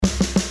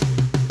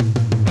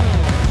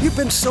We've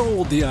been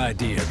sold the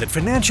idea that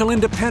financial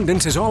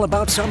independence is all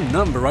about some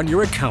number on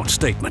your account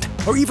statement,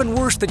 or even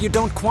worse, that you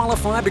don't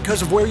qualify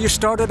because of where you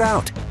started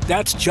out.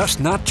 That's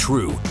just not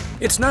true.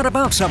 It's not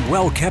about some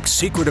well-kept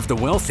secret of the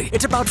wealthy.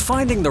 It's about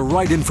finding the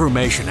right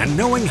information and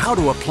knowing how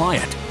to apply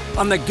it.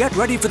 On the Get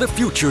Ready for the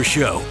Future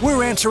show,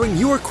 we're answering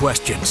your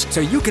questions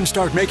so you can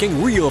start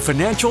making real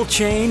financial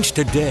change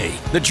today.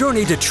 The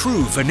journey to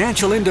true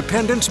financial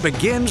independence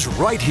begins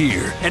right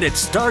here, and it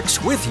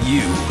starts with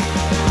you.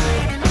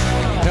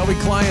 Helping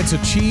clients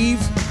achieve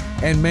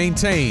and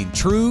maintain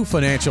true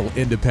financial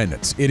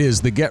independence. It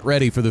is the Get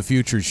Ready for the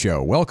Future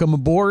show. Welcome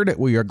aboard.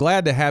 We are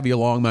glad to have you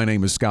along. My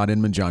name is Scott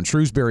Inman. John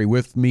Shrewsbury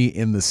with me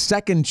in the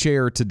second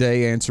chair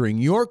today answering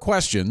your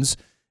questions.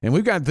 And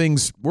we've got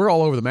things, we're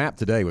all over the map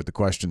today with the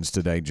questions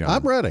today, John.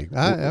 I'm ready.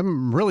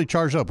 I'm really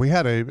charged up. We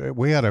had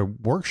a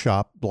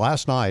workshop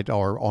last night,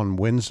 or on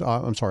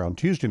on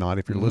Tuesday night,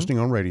 if you're listening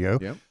on radio.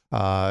 Yep.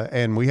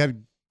 And we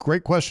had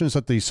great questions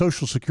at the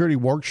Social Security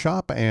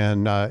workshop,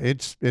 and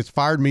it's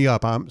fired me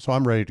up. So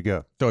I'm ready to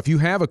go. So if you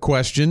have a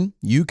question,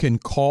 you can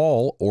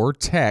call or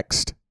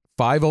text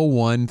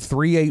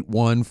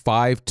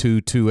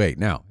 501-381-5228.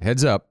 Now,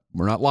 heads up,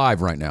 we're not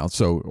live right now,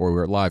 or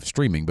we're live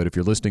streaming, but if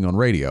you're listening on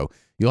radio,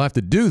 you'll have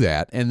to do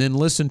that and then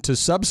listen to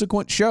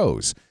subsequent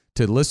shows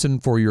to listen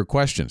for your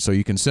question. So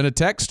you can send a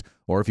text,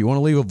 or if you want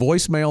to leave a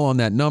voicemail on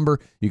that number,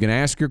 you can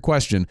ask your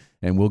question,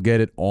 and we'll get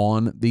it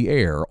on the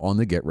air on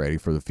the Get Ready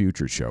for the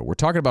Future show. We're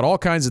talking about all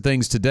kinds of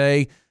things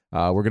today.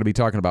 We're going to be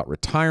talking about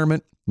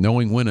retirement,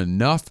 knowing when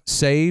enough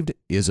saved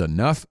is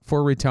enough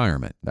for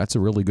retirement. That's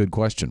a really good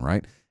question,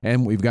 right?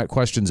 And we've got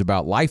questions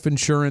about life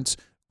insurance.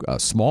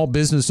 A small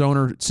business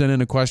owner sent in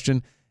a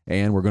question,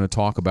 and we're going to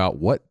talk about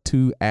what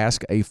to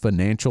ask a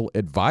financial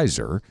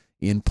advisor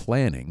in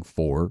planning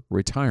for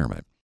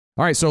retirement.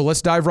 All right, so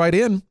let's dive right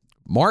in.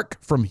 Mark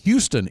from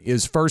Houston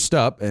is first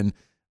up, and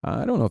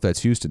I don't know if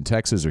that's Houston,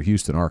 Texas, or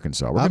Houston,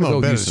 Arkansas. I'm going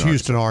to bet it's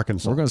Houston,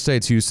 Arkansas. We're going to say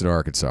it's Houston,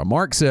 Arkansas.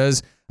 Mark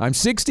says, I'm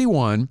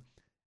 61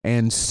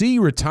 and see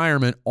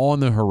retirement on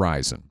the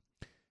horizon.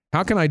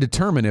 How can I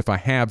determine if I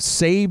have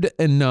saved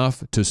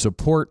enough to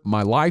support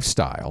my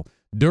lifestyle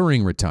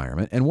during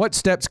retirement, and what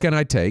steps can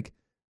I take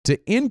to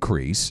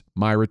increase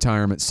my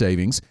retirement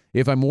savings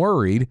if I'm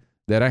worried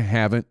that I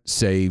haven't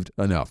saved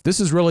enough? This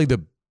is really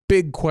the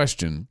big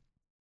question.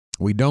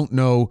 We don't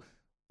know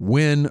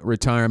when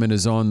retirement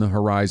is on the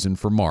horizon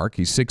for Mark.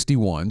 He's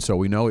 61, so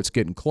we know it's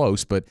getting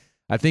close, but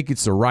I think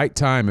it's the right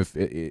time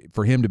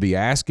for him to be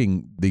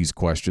asking these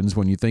questions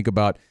when you think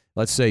about,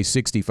 let's say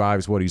 65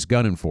 is what he's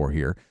gunning for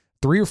here.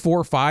 3 or 4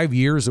 or 5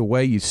 years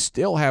away, you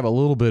still have a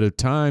little bit of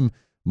time,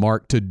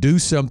 Mark, to do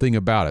something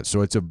about it.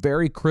 So it's a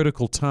very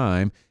critical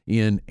time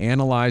in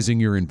analyzing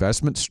your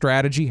investment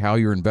strategy, how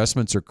your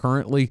investments are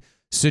currently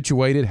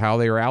situated, how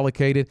they are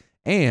allocated,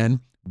 and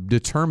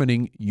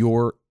determining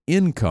your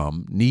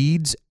income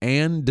needs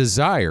and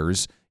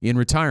desires in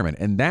retirement.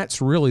 And that's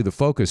really the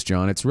focus,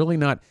 John. It's really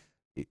not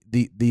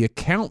the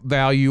account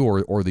value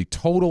or the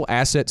total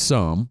asset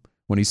sum.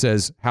 When he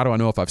says, how do I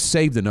know if I've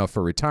saved enough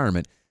for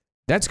retirement?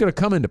 That's going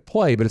to come into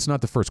play, but it's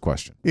not the first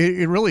question.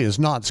 It really is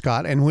not,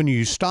 Scott. And when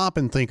you stop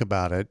and think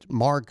about it,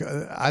 Mark,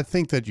 I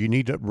think that you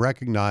need to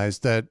recognize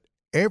that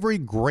every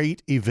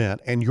great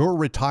event, and your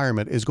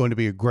retirement is going to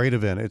be a great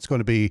event. It's going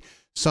to be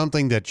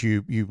something that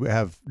you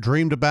have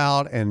dreamed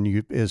about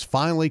and is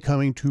finally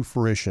coming to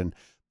fruition.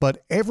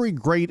 But every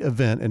great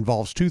event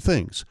involves two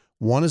things.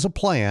 One is a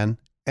plan,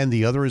 and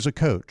the other is a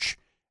coach.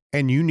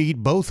 And you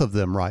need both of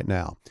them right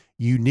now.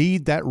 You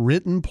need that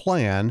written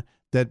plan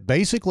that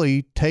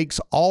basically takes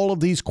all of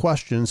these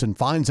questions and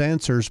finds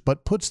answers,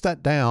 but puts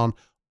that down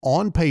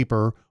on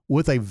paper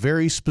with a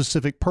very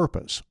specific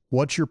purpose.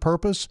 What's your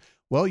purpose?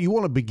 Well, you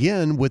want to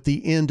begin with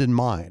the end in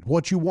mind.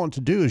 What you want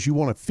to do is you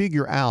want to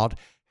figure out,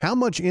 how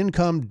much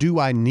income do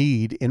I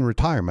need in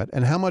retirement,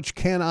 and how much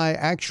can I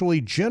actually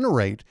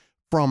generate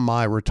from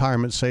my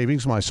retirement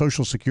savings, my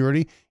Social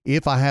Security,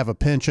 if I have a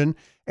pension.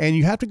 And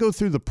you have to go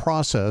through the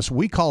process.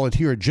 We call it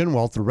here at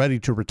GenWealth the Ready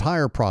to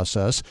Retire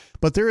process,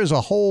 but there is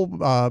a whole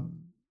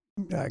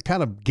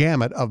kind of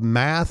gamut of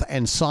math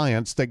and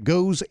science that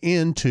goes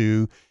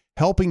into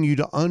helping you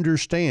to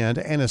understand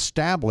and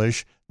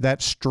establish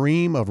that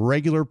stream of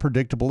regular,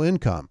 predictable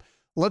income.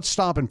 Let's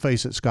stop and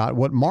face it, Scott.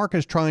 What Mark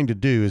is trying to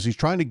do is he's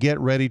trying to get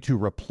ready to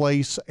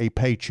replace a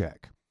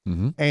paycheck.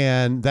 Mm-hmm.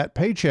 And that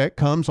paycheck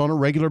comes on a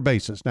regular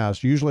basis. Now,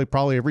 it's usually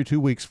probably every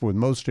 2 weeks for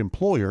most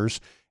employers.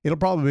 It'll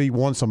probably be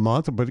once a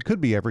month, but it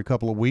could be every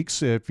couple of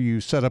weeks if you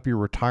set up your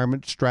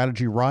retirement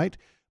strategy right.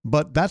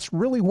 But that's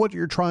really what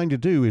you're trying to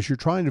do, is you're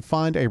trying to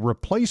find a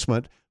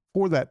replacement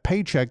for that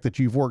paycheck that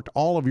you've worked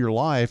all of your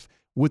life.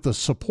 With the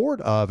support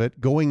of it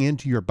going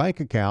into your bank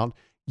account,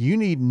 you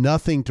need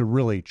nothing to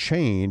really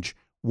change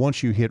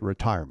once you hit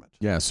retirement.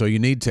 Yeah, so you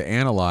need to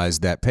analyze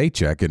that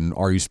paycheck, and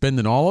are you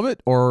spending all of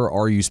it, or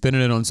are you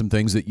spending it on some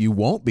things that you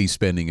won't be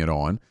spending it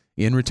on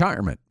in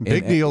retirement?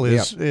 Big deal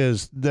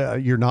is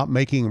that you're not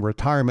making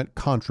retirement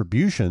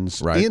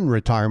contributions in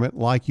retirement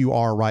like you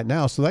are right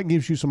now, so that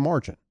gives you some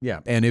margin. Yeah,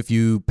 and if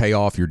you pay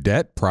off your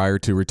debt prior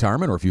to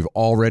retirement, or if you've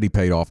already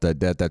paid off that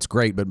debt, that's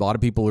great, but a lot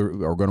of people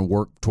are going to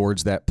work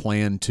towards that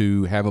plan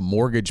to have a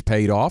mortgage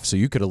paid off, so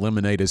you could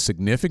eliminate a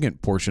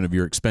significant portion of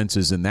your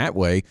expenses in that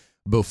way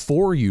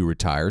before you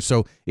retire.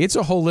 So it's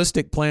a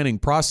holistic planning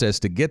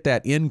process to get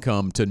that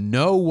income, to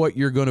know what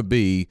you're going to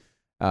be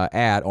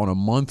at on a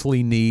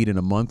monthly need and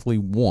a monthly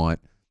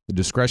want, the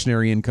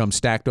discretionary income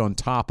stacked on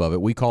top of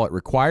it. We call it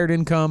required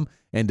income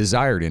and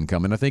desired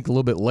income. And I think a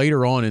little bit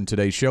later on in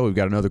today's show, we've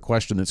got another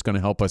question that's going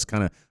to help us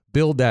kind of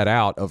build that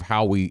out of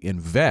how we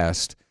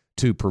invest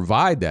to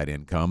provide that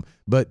income.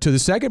 But to the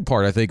second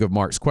part, I think, of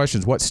Mark's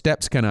questions, what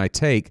steps can I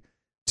take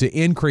to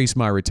increase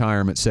my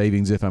retirement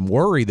savings if I'm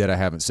worried that I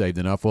haven't saved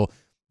enough? Well,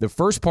 the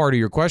first part of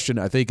your question,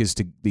 I think,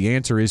 the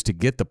answer is to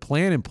get the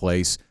plan in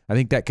place. I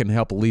think that can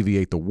help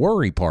alleviate the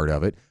worry part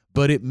of it,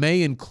 but it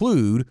may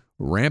include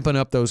ramping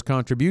up those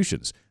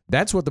contributions.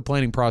 That's what the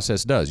planning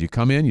process does. You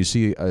come in, you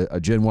see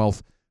a Gen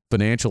Wealth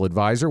financial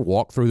advisor,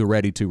 walk through the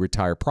Ready to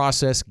Retire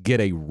process,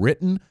 get a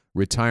written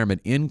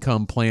retirement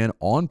income plan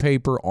on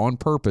paper, on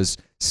purpose,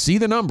 see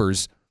the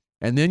numbers,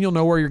 and then you'll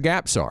know where your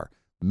gaps are.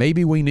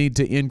 Maybe we need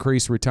to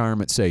increase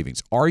retirement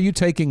savings. Are you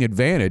taking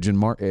advantage? And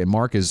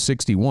Mark is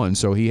 61,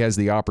 so he has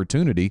the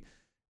opportunity,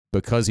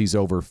 because he's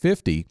over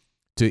 50,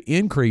 to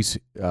increase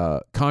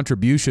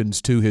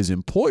contributions to his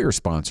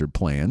employer-sponsored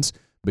plans,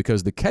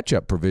 because the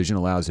catch-up provision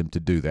allows him to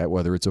do that,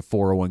 whether it's a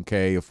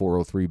 401k, a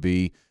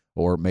 403b,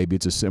 or maybe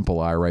it's a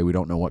simple IRA. We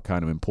don't know what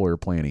kind of employer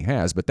plan he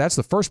has, but that's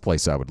the first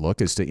place I would look,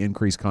 is to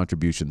increase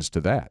contributions to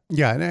that.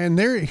 Yeah, and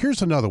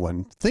here's another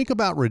one. Think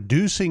about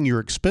reducing your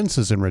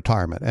expenses in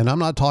retirement. And I'm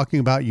not talking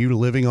about you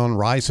living on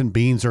rice and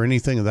beans or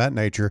anything of that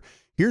nature.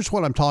 Here's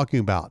what I'm talking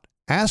about.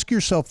 Ask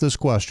yourself this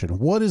question.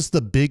 What is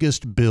the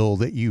biggest bill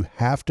that you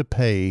have to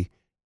pay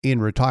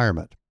in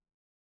retirement?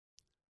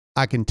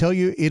 I can tell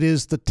you it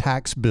is the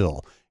tax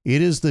bill.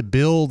 It is the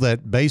bill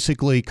that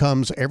basically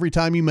comes every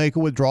time you make a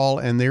withdrawal,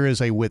 and there is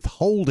a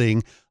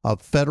withholding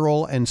of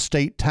federal and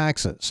state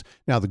taxes.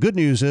 Now, the good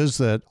news is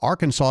that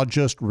Arkansas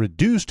just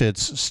reduced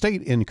its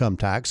state income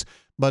tax,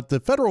 but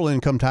the federal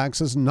income tax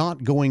is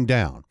not going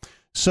down.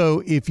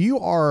 So if you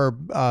are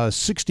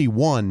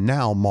 61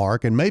 now,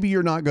 Mark, and maybe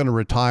you're not going to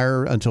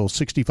retire until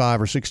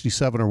 65 or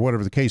 67 or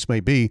whatever the case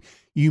may be,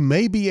 you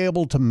may be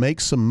able to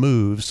make some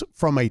moves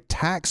from a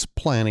tax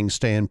planning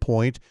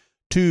standpoint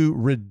to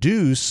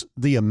reduce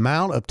the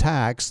amount of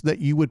tax that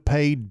you would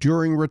pay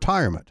during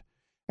retirement.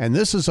 And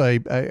this is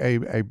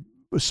a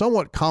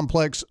somewhat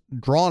complex,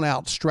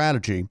 drawn-out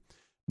strategy.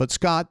 But,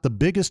 Scott, the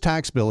biggest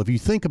tax bill, if you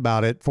think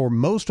about it, for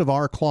most of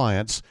our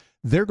clients,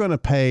 they're going to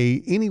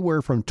pay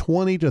anywhere from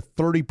 20 to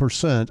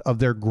 30% of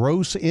their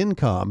gross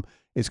income.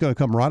 It's going to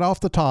come right off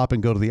the top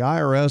and go to the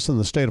IRS in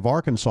the state of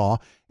Arkansas.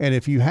 And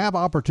if you have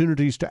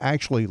opportunities to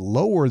actually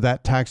lower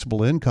that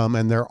taxable income,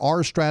 and there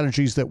are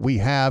strategies that we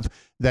have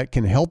that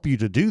can help you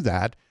to do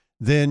that,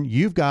 then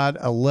you've got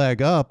a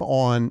leg up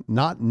on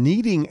not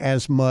needing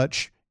as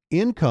much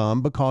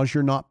income because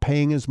you're not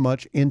paying as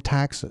much in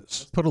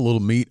taxes. Put a little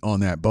meat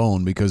on that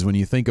bone, because when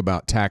you think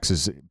about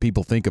taxes,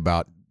 people think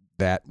about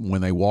that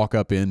when they walk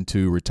up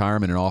into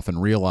retirement and often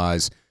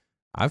realize,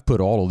 I've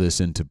put all of this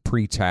into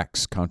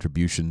pre-tax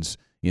contributions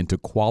into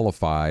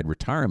qualified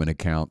retirement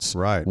accounts.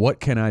 Right.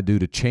 What can I do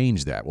to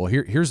change that? Well,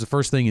 here's the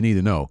first thing you need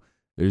to know.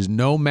 There's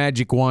no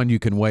magic wand you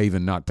can wave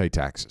and not pay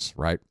taxes,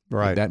 right?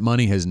 Right. That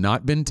money has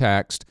not been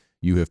taxed.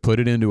 You have put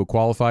it into a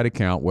qualified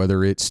account,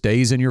 whether it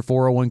stays in your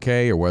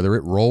 401k or whether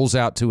it rolls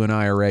out to an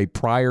IRA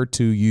prior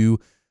to you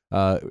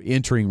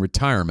entering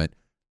retirement.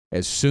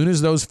 As soon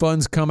as those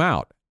funds come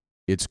out,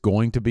 it's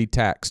going to be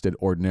taxed at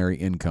ordinary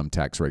income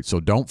tax rate. So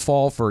don't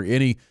fall for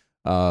any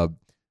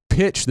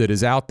pitch that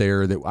is out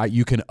there that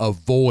you can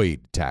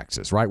avoid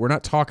taxes, right? We're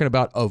not talking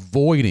about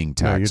avoiding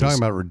taxes. No, you're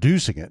talking about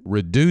reducing it.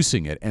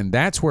 Reducing it. And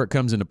that's where it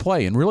comes into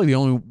play. And really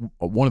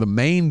one of the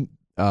main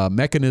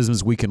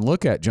mechanisms we can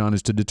look at, John,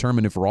 is to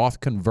determine if Roth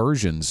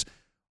conversions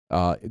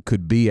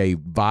could be a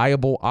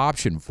viable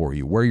option for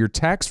you. Where your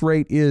tax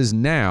rate is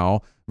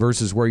now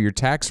versus where your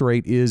tax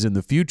rate is in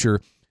the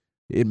future,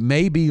 it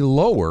may be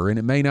lower and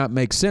it may not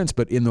make sense,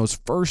 but in those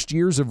first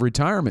years of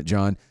retirement,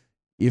 John,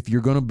 if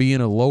you're going to be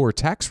in a lower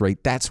tax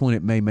rate, that's when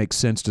it may make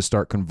sense to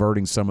start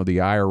converting some of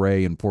the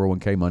IRA and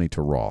 401k money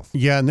to Roth.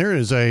 Yeah, and there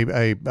is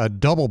a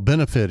double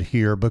benefit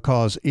here,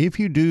 because if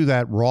you do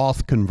that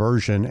Roth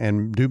conversion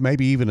and do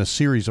maybe even a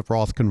series of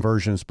Roth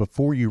conversions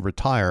before you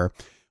retire,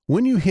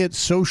 when you hit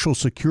Social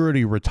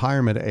Security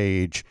retirement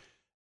age,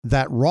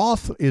 that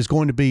Roth is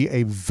going to be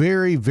a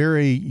very,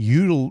 very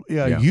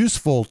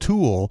useful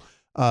tool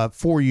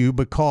for you,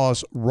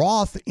 because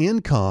Roth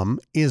income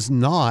is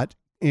not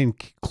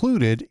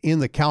included in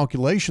the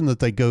calculation that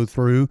they go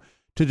through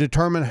to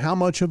determine how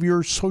much of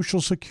your Social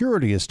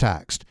Security is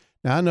taxed.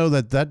 Now, I know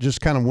that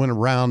just kind of went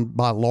around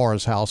by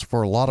Laura's house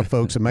for a lot of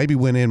folks and maybe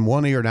went in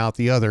one ear and out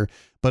the other,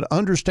 but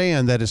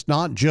understand that it's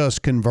not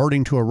just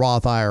converting to a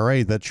Roth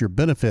IRA that's your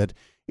benefit.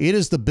 It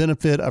is the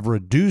benefit of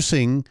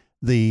reducing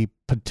the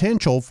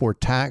potential for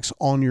tax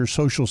on your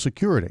Social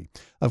Security.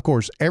 Of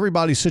course,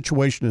 everybody's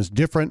situation is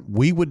different.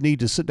 We would need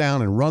to sit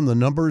down and run the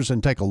numbers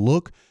and take a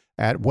look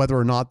at whether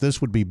or not this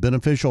would be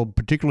beneficial,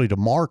 particularly to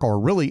Mark or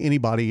really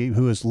anybody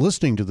who is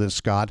listening to this,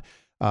 Scott.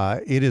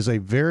 It is a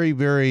very,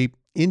 very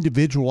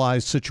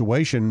individualized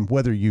situation,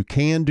 whether you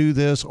can do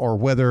this or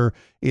whether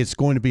it's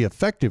going to be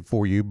effective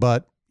for you.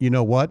 But you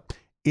know what?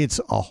 It's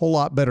a whole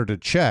lot better to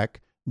check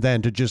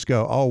than to just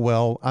go, oh,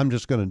 well, I'm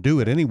just going to do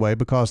it anyway,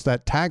 because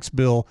that tax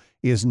bill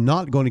is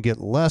not going to get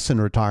less in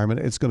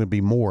retirement. It's going to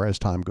be more as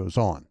time goes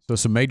on. So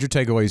some major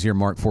takeaways here,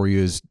 Mark, for you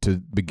is to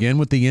begin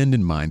with the end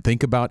in mind.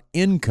 Think about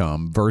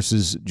income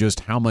versus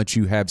just how much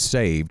you have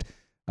saved.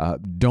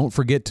 Don't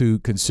forget to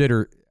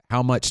consider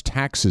how much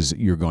taxes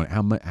you're going,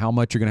 how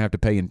much you're going to have to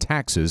pay in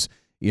taxes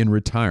in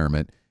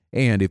retirement.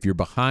 And if you're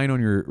behind on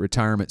your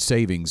retirement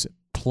savings,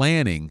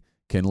 planning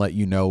can let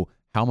you know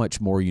how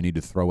much more you need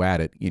to throw at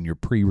it in your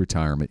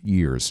pre-retirement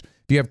years.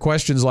 If you have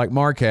questions like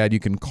Mark had, you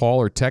can call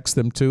or text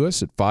them to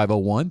us at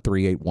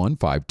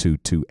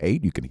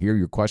 501-381-5228. You can hear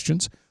your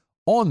questions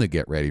on the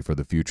Get Ready for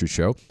the Future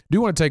show. I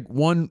do want to take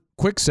one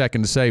quick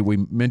second to say we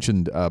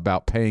mentioned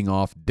about paying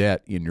off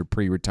debt in your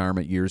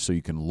pre-retirement years so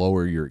you can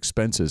lower your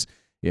expenses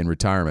in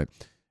retirement.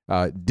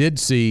 Did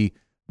see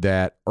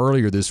that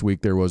earlier this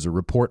week there was a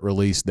report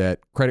released that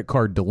credit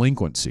card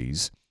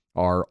delinquencies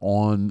are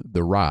on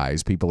the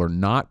rise. People are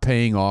not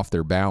paying off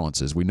their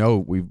balances. We know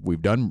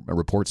we've done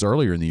reports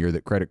earlier in the year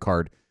that credit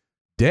card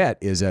debt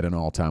is at an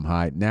all-time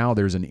high. Now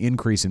there's an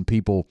increase in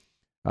people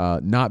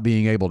not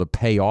being able to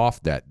pay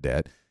off that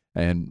debt.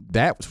 And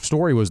that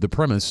story was the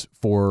premise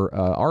for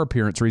our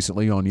appearance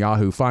recently on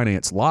Yahoo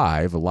Finance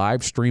Live, a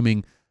live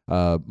streaming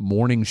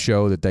morning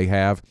show that they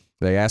have.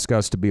 They asked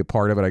us to be a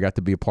part of it. I got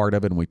to be a part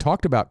of it, and we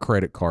talked about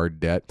credit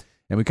card debt,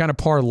 and we kind of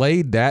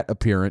parlayed that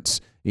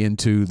appearance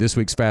into this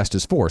week's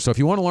Fastest Four. So if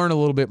you want to learn a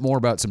little bit more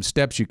about some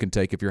steps you can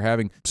take, if you're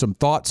having some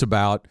thoughts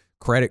about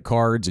credit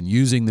cards and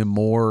using them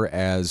more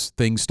as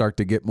things start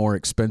to get more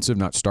expensive,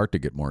 not start to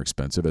get more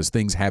expensive, as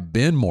things have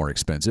been more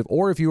expensive,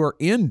 or if you are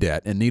in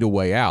debt and need a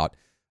way out,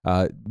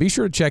 be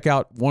sure to check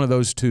out one of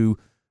those two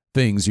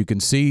things. You can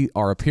see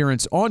our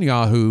appearance on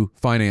Yahoo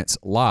Finance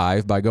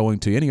Live by going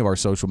to any of our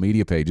social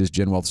media pages,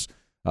 GenWealth's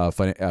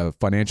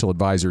Financial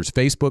Advisors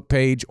Facebook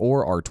page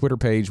or our Twitter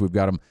page. We've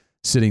got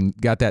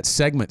that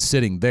segment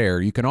sitting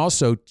there. You can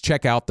also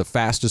check out the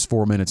Fastest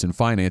 4 Minutes in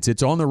Finance.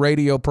 It's on the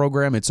radio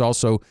program. It's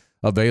also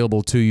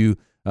available to you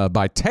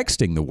by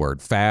texting the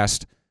word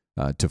FAST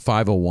to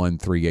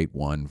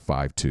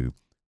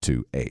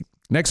 501-381-5228.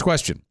 Next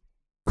question.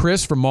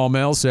 Chris from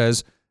Maumelle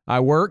says, I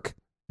work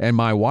and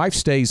my wife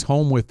stays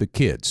home with the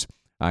kids.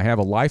 I have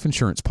a life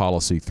insurance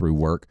policy through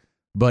work,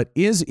 but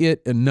is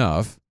it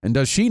enough? And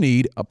does she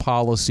need a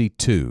policy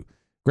too?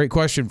 Great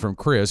question from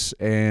Chris.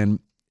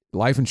 And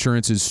life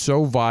insurance is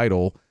so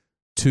vital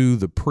to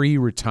the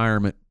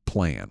pre-retirement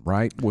plan,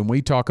 right? When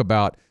we talk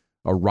about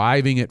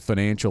arriving at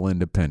financial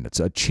independence,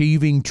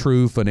 achieving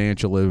true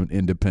financial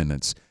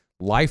independence,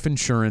 life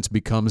insurance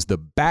becomes the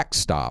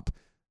backstop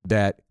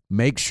that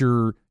makes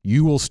sure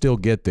you will still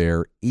get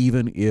there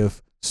even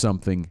if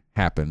something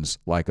happens,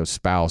 like a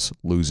spouse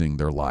losing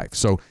their life.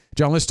 So,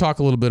 John, let's talk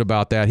a little bit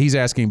about that. He's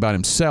asking about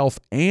himself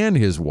and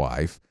his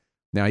wife.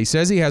 Now, he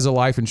says he has a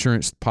life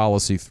insurance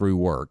policy through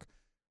work.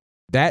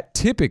 That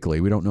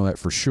typically, we don't know that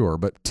for sure,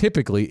 but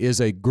typically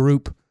is a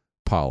group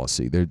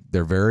policy.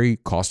 They're very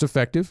cost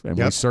effective, and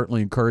we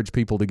certainly encourage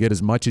people to get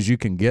as much as you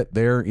can get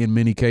there in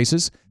many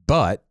cases,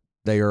 but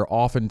they are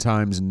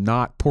oftentimes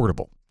not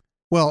portable.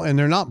 Well, and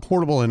they're not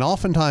portable, and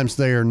oftentimes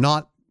they are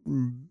not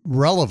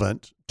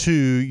relevant to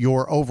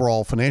your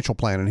overall financial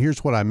plan. And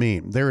here's what I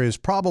mean. There is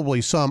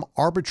probably some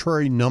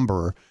arbitrary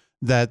number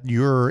that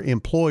your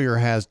employer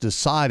has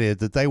decided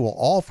that they will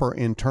offer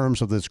in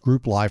terms of this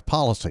group life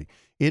policy.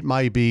 It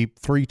may be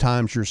 3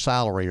 times your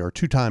salary or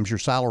 2 times your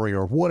salary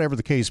or whatever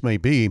the case may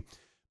be,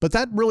 but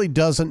that really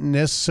doesn't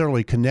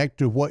necessarily connect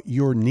to what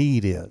your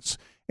need is.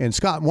 And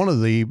Scott, one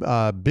of the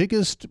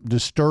biggest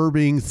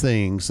disturbing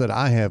things that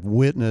I have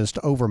witnessed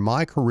over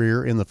my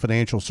career in the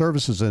financial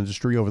services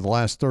industry over the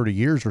last 30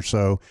 years or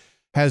so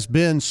has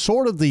been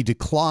sort of the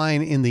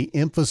decline in the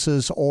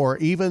emphasis or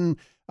even,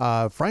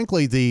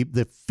 frankly,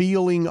 the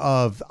feeling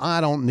of, I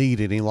don't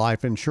need any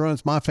life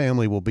insurance. My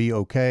family will be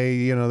okay.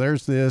 You know,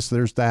 there's this,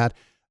 there's that.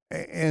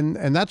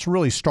 And that's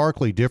really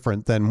starkly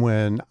different than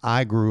when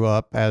I grew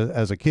up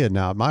as a kid.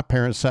 Now, my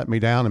parents sat me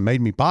down and made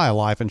me buy a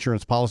life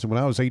insurance policy when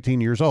I was 18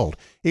 years old.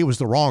 It was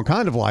the wrong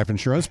kind of life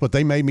insurance, but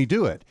they made me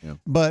do it. Yeah.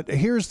 But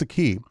here's the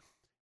key.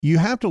 You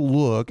have to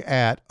look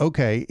at,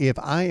 okay, if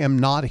I am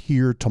not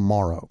here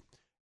tomorrow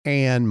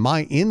and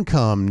my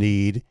income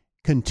need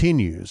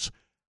continues,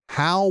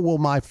 how will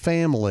my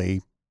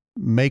family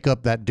make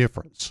up that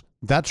difference?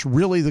 That's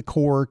really the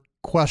core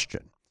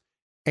question.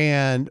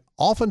 And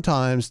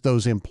oftentimes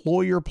those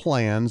employer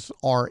plans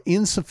are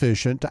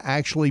insufficient to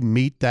actually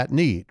meet that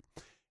need.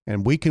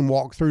 And we can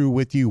walk through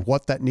with you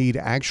what that need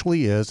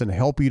actually is and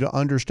help you to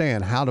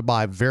understand how to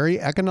buy very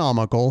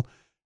economical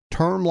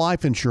term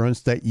life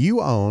insurance that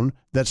you own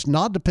that's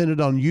not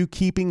dependent on you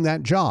keeping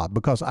that job,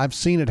 because I've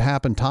seen it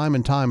happen time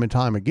and time and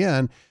time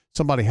again.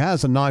 Somebody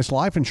has a nice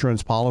life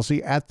insurance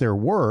policy at their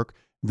work.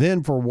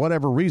 Then for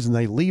whatever reason,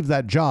 they leave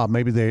that job.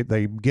 Maybe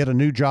they get a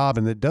new job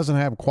and it doesn't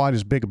have quite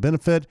as big a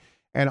benefit.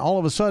 And all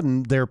of a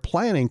sudden their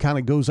planning kind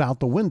of goes out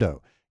the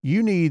window.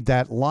 You need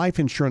that life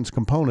insurance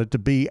component to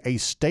be a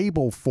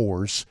stable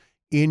force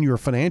in your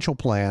financial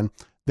plan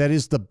that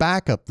is the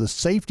backup, the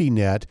safety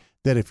net,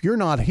 that if you're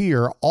not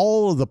here,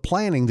 all of the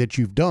planning that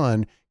you've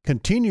done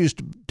continues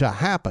to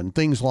happen.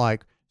 Things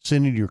like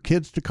sending your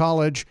kids to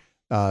college,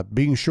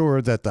 being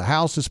sure that the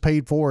house is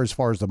paid for as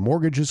far as the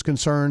mortgage is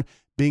concerned,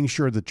 being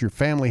sure that your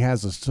family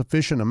has a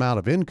sufficient amount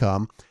of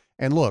income.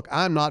 And look,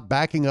 I'm not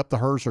backing up the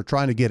hearse or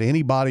trying to get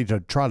anybody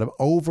to try to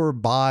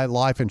overbuy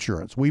life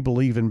insurance. We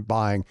believe in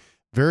buying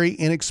very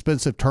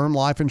inexpensive term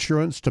life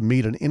insurance to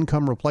meet an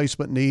income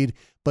replacement need,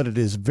 but it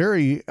is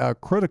very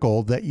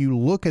critical that you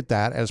look at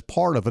that as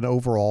part of an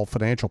overall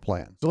financial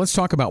plan. So let's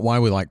talk about why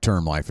we like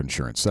term life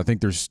insurance. I think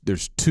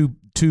there's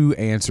two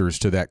answers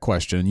to that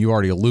question. You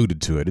already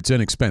alluded to it. It's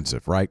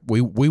inexpensive, right?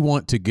 We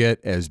want to get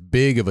as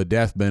big of a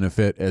death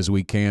benefit as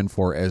we can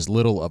for as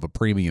little of a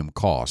premium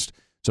cost.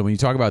 So when you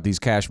talk about these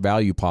cash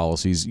value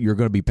policies, you're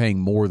going to be paying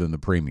more than the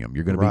premium.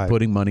 You're going to be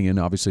putting money in,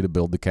 obviously, to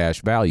build the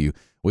cash value.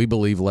 We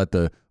believe let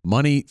the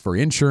money for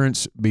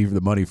insurance be the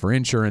money for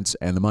insurance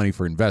and the money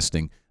for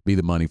investing be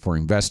the money for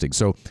investing.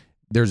 So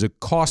there's a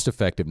cost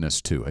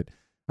effectiveness to it.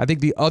 I think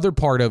the other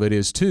part of it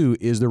is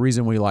the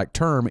reason we like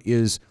term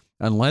is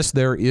unless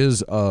there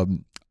is a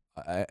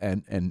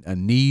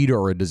need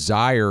or a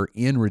desire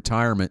in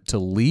retirement to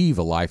leave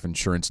a life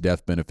insurance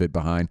death benefit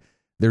behind,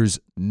 there's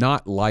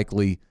not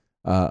likely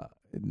a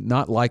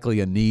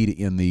need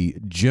in the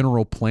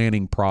general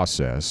planning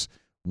process.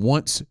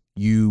 Once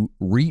you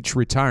reach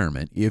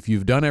retirement, if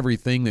you've done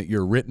everything that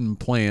your written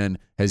plan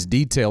has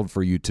detailed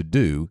for you to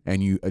do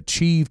and you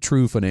achieve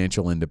true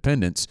financial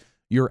independence,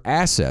 your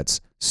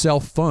assets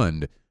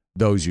self-fund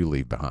those you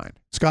leave behind.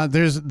 Scott,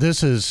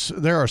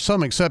 there are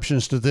some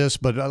exceptions to this,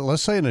 but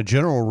let's say in a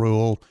general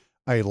rule,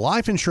 a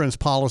life insurance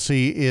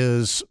policy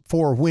is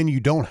for when you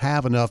don't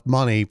have enough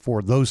money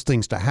for those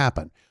things to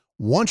happen.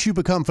 Once you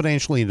become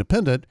financially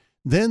independent,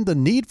 then the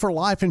need for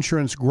life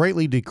insurance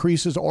greatly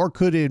decreases or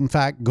could in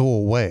fact go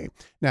away.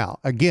 Now,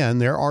 again,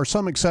 there are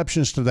some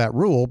exceptions to that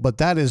rule, but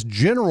that is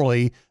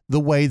generally the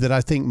way that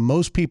I think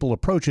most people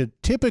approach it.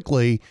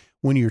 Typically,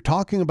 when you're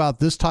talking about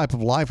this type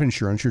of life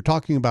insurance, you're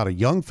talking about a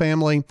young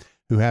family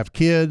who have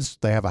kids,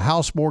 they have a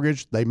house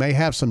mortgage, they may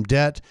have some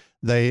debt,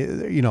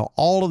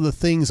 all of the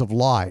things of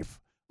life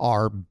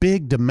are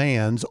big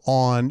demands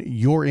on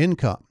your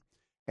income.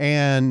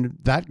 And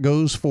that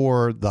goes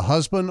for the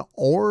husband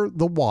or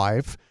the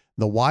wife.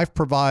 The wife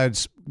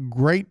provides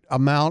great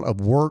amount of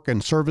work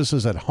and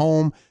services at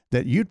home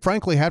that you'd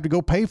frankly have to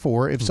go pay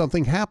for if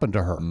something happened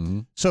to her.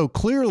 Mm-hmm. So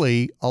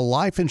clearly a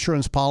life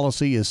insurance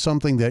policy is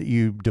something that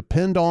you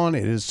depend on.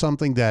 It is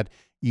something that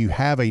you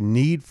have a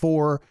need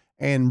for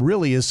and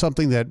really is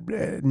something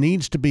that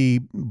needs to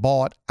be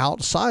bought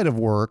outside of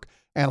work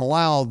and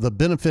allow the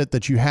benefit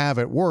that you have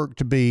at work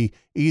to be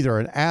either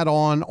an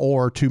add-on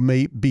or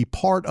to be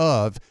part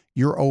of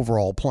your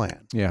overall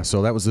plan. Yeah,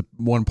 so that was the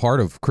one part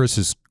of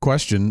Chris's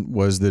question,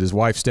 was that his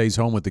wife stays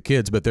home with the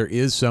kids, but there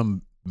is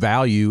some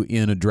value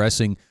in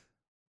addressing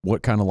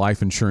what kind of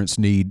life insurance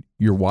need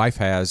your wife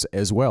has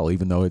as well.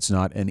 Even though it's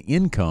not an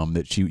income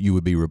that you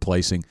would be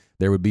replacing,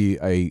 there would be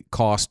a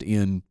cost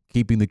in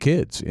keeping the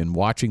kids, in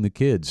watching the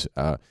kids,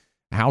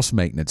 house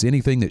maintenance,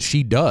 anything that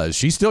she does.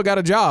 She's still got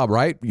a job,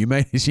 right?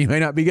 She may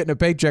not be getting a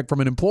paycheck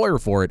from an employer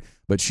for it,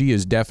 but she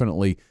is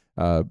definitely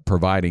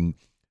providing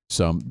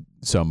some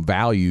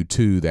value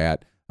to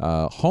that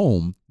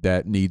home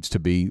that needs to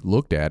be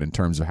looked at in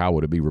terms of how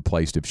would it be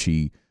replaced if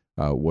she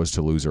was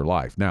to lose her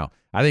life. Now,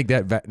 I think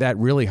that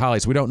really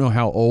highlights, we don't know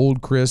how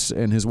old Chris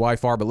and his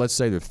wife are, but let's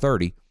say they're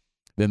 30,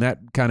 then that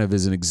kind of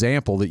is an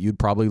example that you'd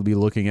probably be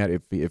looking at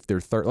if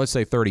they're, let's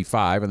say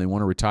 35 and they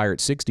want to retire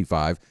at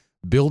 65,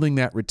 building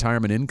that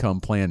retirement income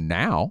plan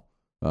now,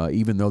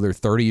 even though they're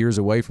 30 years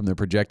away from their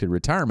projected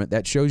retirement.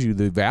 That shows you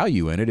the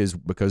value in it, is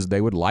because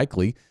they would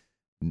likely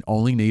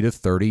only need a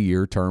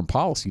 30-year term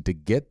policy to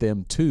get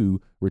them to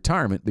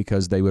retirement,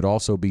 because they would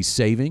also be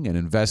saving and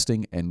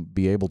investing and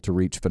be able to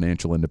reach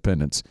financial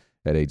independence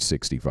at age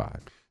 65.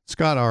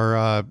 Scott,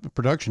 our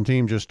production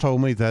team just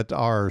told me that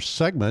our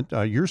segment,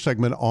 your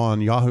segment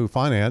on Yahoo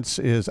Finance,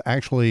 is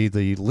actually,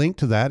 the link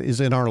to that is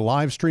in our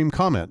live stream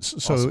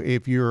comments. So awesome.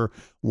 If you're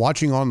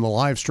watching on the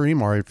live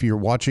stream, or if you're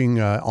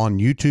watching on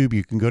YouTube,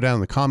 you can go down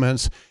in the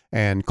comments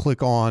and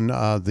click on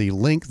the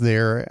link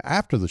there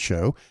after the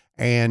show,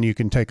 and you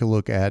can take a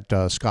look at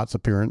Scott's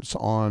appearance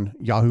on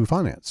Yahoo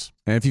Finance.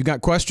 And if you've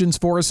got questions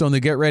for us on the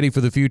Get Ready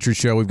for the Future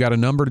show, we've got a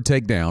number to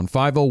take down,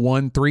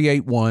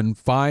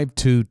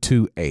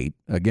 501-381-5228.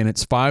 Again,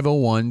 it's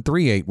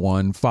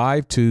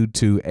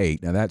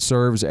 501-381-5228. Now, that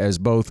serves as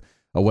both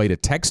a way to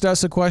text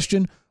us a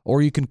question,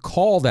 or you can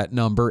call that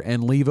number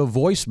and leave a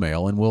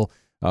voicemail, and we'll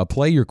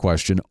play your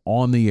question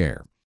on the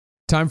air.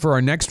 Time for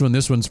our next one.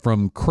 This one's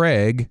from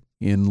Craig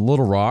in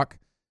Little Rock.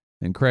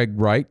 And Craig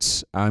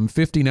writes, I'm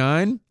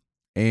 59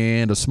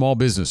 and a small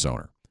business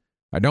owner.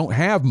 I don't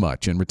have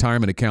much in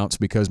retirement accounts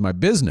because my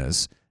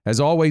business has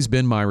always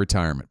been my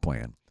retirement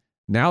plan.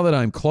 Now that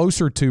I'm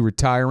closer to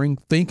retiring,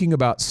 thinking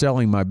about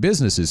selling my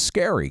business is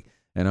scary,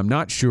 and I'm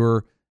not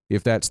sure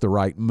if that's the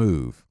right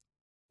move,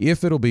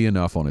 if it'll be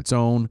enough on its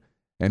own,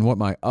 and what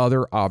my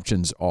other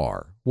options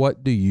are.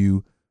 What do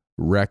you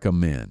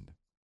recommend?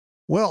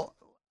 Well,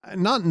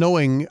 not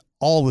knowing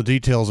all the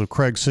details of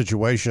Craig's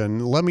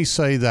situation, let me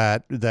say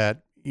that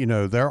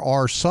there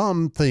are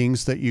some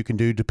things that you can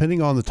do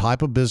depending on the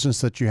type of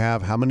business that you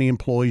have, how many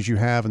employees you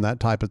have, and that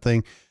type of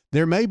thing.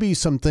 There may be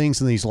some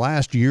things in these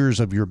last years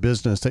of your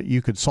business that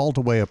you could salt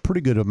away a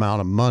pretty good amount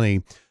of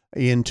money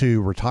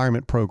into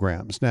retirement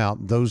programs. Now,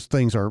 those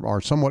things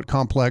are somewhat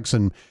complex,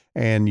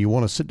 and you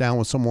want to sit down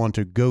with someone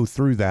to go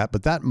through that,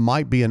 but that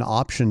might be an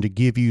option to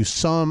give you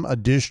some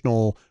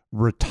additional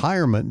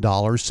retirement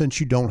dollars since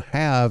you don't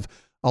have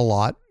a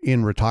lot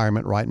in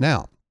retirement right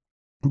now.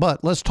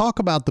 But let's talk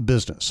about the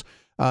business.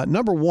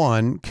 Number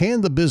one,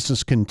 can the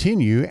business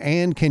continue,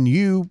 and can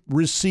you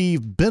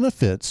receive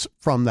benefits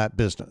from that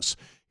business?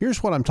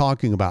 Here's what I'm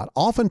talking about.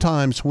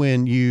 Oftentimes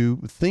when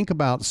you think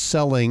about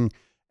selling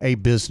a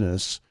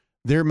business,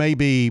 there may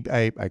be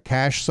a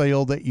cash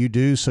sale that you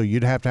do, so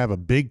you'd have to have a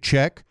big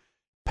check,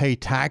 pay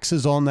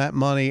taxes on that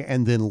money,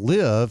 and then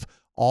live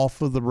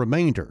off of the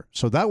remainder.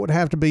 So that would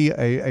have to be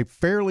a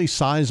fairly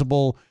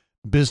sizable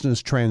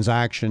business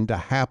transaction to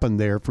happen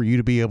there for you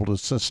to be able to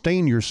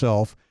sustain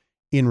yourself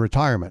in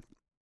retirement.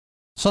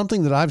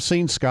 Something that I've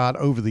seen, Scott,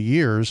 over the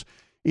years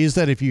is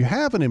that if you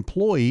have an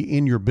employee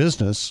in your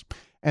business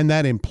and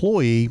that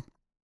employee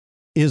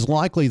is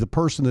likely the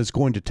person that's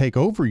going to take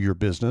over your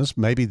business,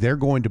 maybe they're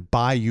going to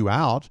buy you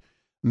out,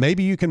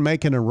 maybe you can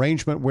make an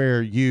arrangement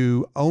where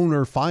you own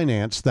or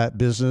finance that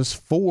business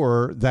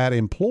for that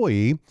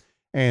employee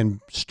and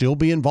still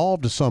be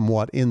involved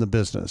somewhat in the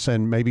business,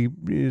 and maybe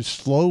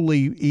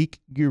slowly eke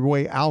your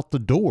way out the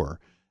door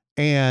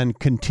and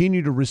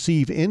continue to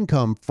receive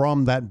income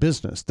from that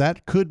business.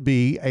 That could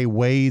be a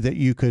way that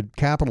you could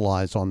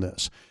capitalize on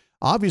this.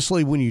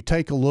 Obviously, when you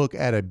take a look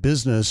at a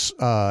business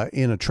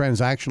in a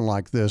transaction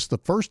like this, the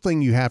first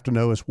thing you have to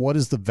know is what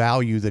is the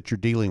value that you're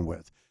dealing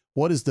with?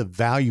 What is the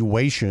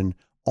valuation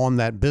on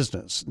that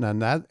business?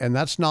 And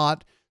that's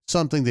not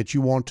something that you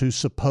want to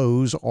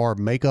suppose or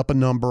make up a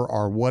number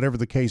or whatever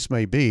the case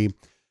may be.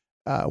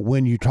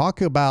 When you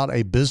talk about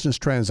a business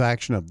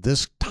transaction of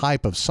this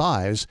type of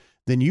size,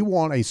 then you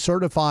want a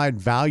certified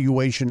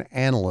valuation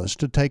analyst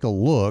to take a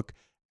look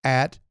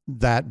at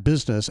that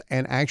business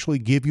and actually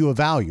give you a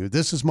value.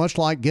 This is much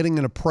like getting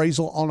an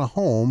appraisal on a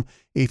home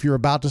if you're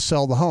about to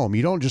sell the home.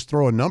 You don't just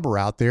throw a number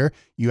out there.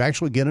 You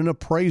actually get an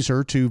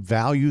appraiser to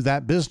value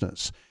that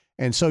business.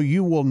 And so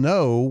you will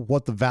know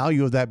what the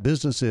value of that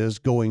business is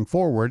going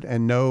forward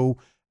and know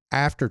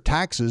after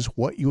taxes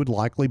what you would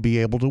likely be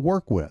able to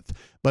work with.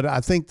 But I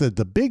think that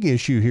the big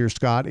issue here,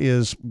 Scott,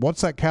 is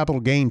what's that capital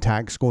gain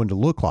tax going to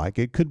look like?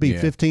 It could be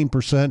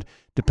 15%.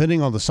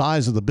 Depending on the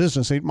size of the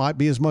business, it might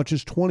be as much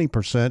as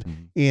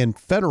 20% in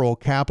federal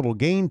capital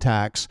gain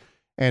tax.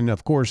 And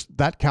of course,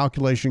 that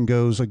calculation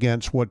goes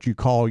against what you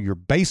call your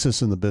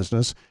basis in the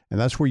business. And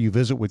that's where you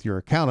visit with your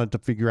accountant to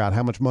figure out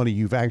how much money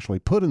you've actually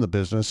put in the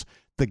business.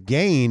 The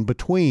gain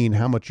between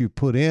how much you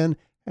put in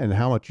and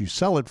how much you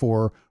sell it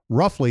for,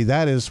 roughly,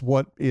 that is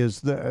what is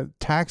the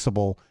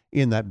taxable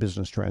in that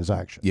business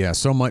transaction. Yeah,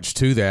 so much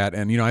to that.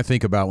 And, I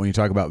think about when you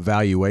talk about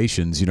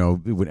valuations,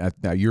 now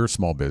you're a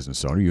small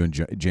business owner, you and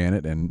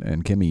Janet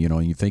and Kimmy,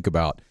 and you think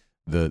about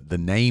the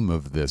name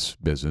of this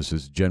business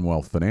is Gen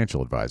Wealth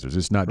Financial Advisors.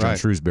 It's not John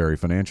Shrewsbury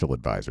Financial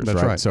Advisors.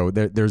 That's right. So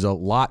there's a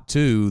lot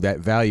to that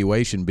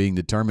valuation being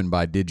determined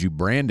by, did you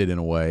brand it in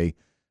a way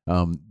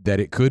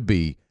that it could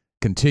be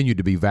continue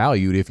to be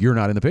valued if you're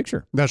not in the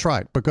picture. That's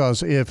right.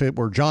 Because if it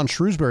were John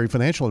Shrewsbury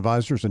Financial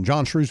Advisors and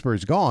John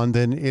Shrewsbury's gone,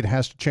 then it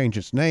has to change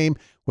its name,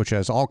 which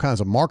has all kinds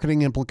of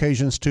marketing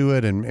implications to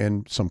it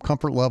and some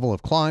comfort level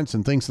of clients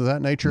and things of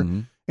that nature.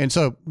 Mm-hmm. And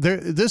so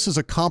this is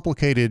a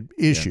complicated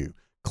issue.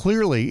 Yeah.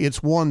 Clearly,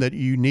 it's one that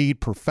you need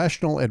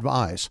professional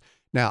advice.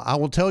 Now, I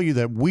will tell you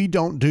that we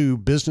don't do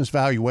business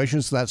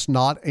valuations. That's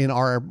not in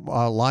our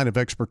line of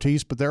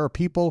expertise, but there are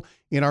people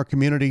in our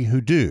community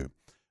who do.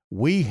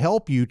 We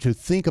help you to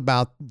think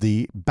about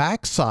the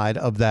backside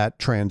of that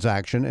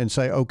transaction and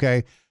say,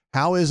 okay,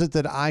 how is it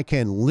that I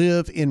can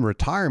live in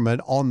retirement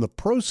on the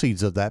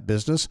proceeds of that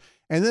business?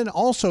 And then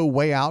also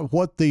weigh out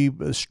what the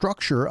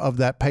structure of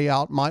that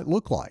payout might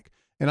look like.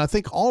 And I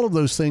think all of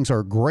those things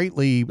are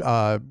greatly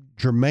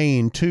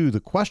germane to the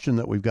question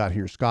that we've got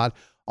here, Scott.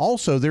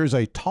 Also, there's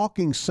a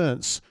Talking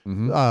Sense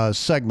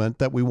segment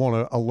that we want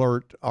to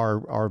alert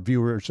our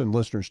viewers and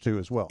listeners to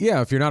as well.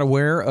 Yeah, if you're not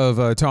aware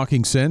of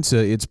Talking Sense,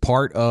 it's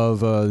part of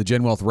the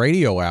Gen Wealth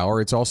Radio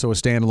Hour. It's also a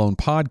standalone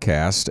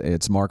podcast.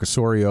 It's Mark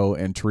Osorio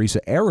and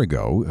Teresa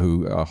Arrigo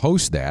who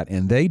host that,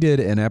 and they did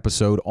an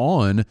episode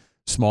on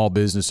small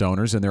business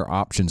owners and their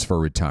options for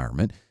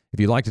retirement. If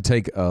you'd like to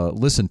take a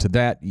listen to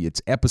that,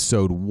 it's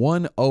episode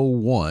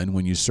 101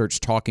 when you search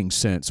Talking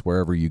Sense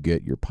wherever you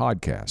get your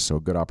podcast. So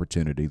a good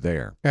opportunity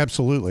there.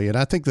 Absolutely. And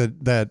I think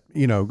that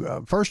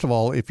first of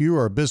all, if you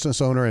are a business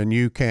owner and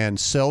you can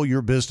sell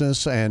your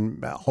business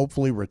and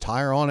hopefully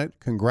retire on it,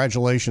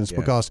 congratulations,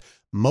 because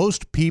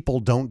most people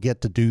don't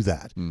get to do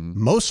that.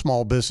 Most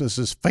small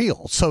businesses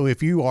fail. So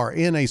if you are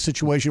in a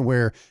situation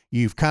where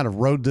you've kind of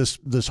rode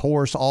this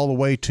horse all the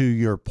way to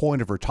your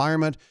point of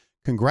retirement,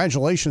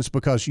 congratulations,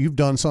 because you've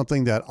done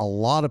something that a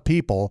lot of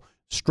people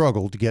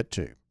struggle to get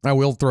to. I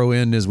will throw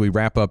in, as we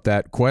wrap up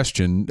that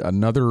question,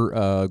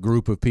 another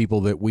group of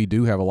people that we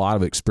do have a lot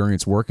of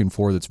experience working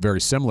for that's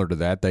very similar to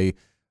that.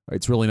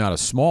 It's really not a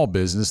small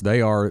business. They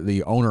are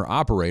the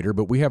owner-operator,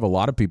 but we have a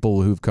lot of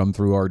people who've come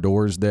through our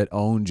doors that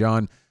own,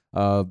 John,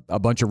 a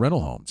bunch of rental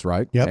homes,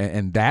 right? Yep.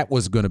 And that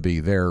was going to be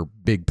their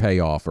big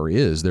payoff, or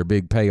is their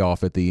big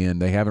payoff at the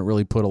end. They haven't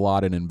really put a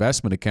lot in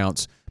investment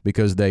accounts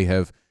because they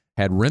have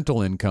had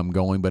rental income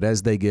going, but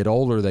as they get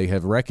older, they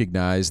have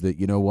recognized that,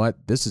 you know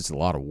what, this is a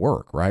lot of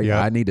work, right?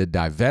 Yeah. I need to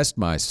divest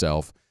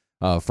myself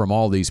from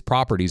all these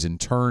properties and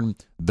turn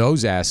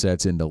those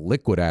assets into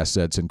liquid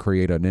assets and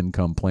create an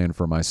income plan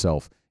for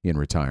myself in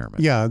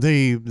retirement. Yeah,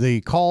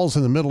 the calls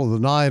in the middle of the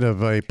night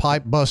of a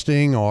pipe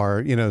busting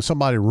or,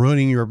 somebody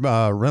ruining your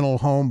rental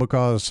home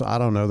because, I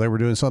don't know, they were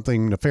doing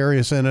something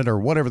nefarious in it or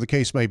whatever the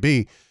case may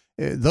be.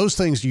 Those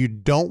things you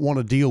don't want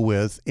to deal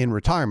with in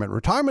retirement.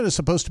 Retirement is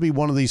supposed to be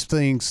one of these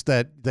things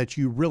that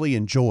you really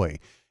enjoy,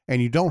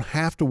 and you don't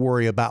have to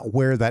worry about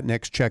where that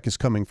next check is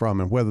coming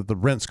from and whether the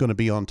rent's going to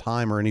be on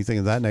time or anything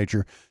of that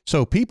nature.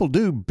 So people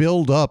do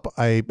build up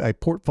a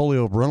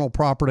portfolio of rental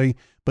property,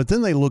 but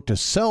then they look to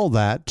sell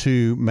that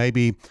to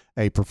maybe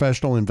a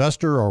professional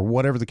investor or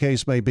whatever the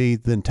case may be,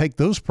 then take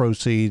those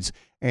proceeds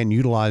and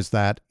utilize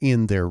that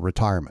in their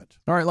retirement.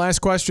 All right, last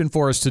question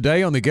for us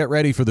today on the Get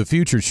Ready for the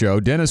Future show.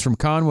 Dennis from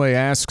Conway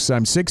asks,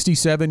 I'm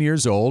 67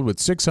 years old with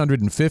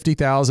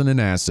 $650,000 in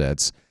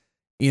assets.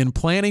 In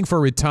planning for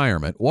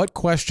retirement, what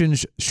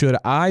questions should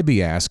I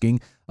be asking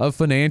a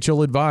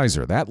financial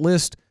advisor? That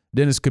list,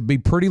 Dennis, could be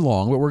pretty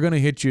long, but we're going to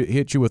hit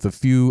you with a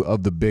few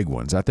of the big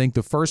ones. I think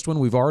the first one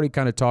we've already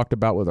kind of talked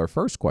about with our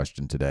first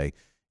question today.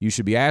 You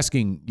should be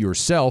asking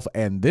yourself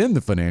and then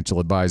the financial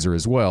advisor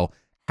as well,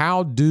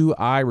 how do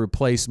I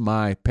replace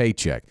my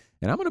paycheck?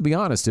 And I'm going to be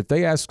honest, if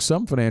they ask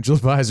some financial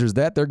advisors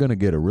that, they're going to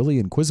get a really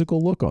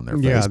inquisitive look on their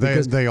face. Yeah,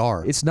 because they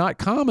are. It's not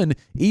common,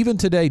 even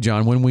today,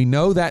 John, when we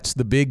know that's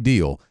the big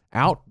deal.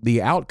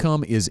 The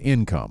outcome is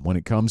income when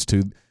it comes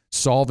to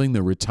solving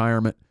the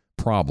retirement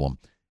problem.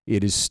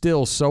 It is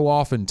still so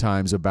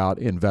oftentimes about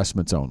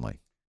investments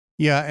only.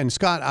 Yeah, and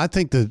Scott, I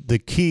think the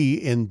key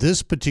in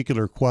this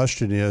particular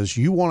question is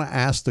you want to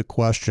ask the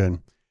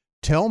question,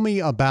 tell me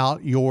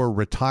about your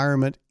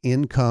retirement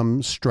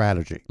income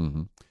strategy.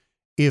 Mm-hmm.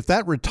 If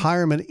that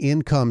retirement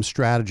income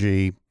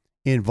strategy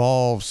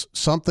involves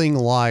something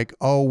like,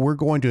 we're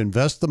going to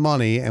invest the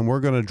money and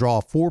we're going to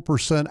draw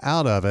 4%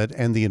 out of it,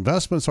 and the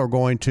investments are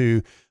going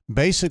to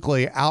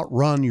basically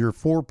outrun your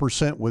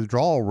 4%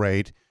 withdrawal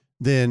rate,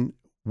 then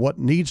what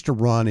needs to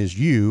run is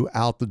you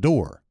out the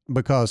door,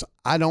 because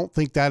I don't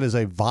think that is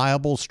a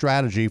viable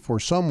strategy for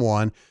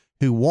someone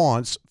who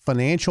wants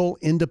financial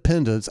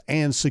independence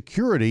and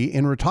security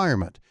in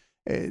retirement.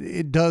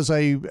 It does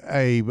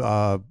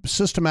a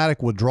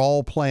systematic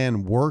withdrawal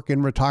plan work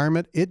in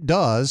retirement? It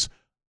does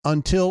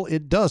until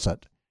it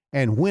doesn't.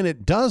 And when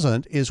it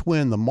doesn't is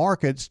when the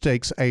market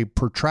takes a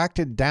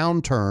protracted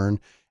downturn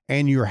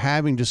and you're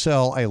having to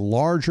sell a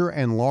larger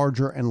and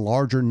larger and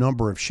larger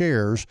number of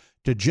shares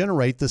to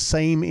generate the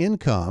same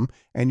income.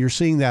 And you're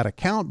seeing that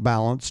account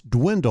balance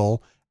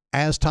dwindle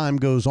as time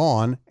goes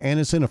on, and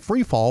it's in a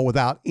free fall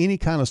without any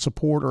kind of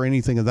support or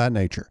anything of that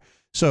nature.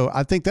 So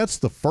I think that's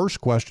the first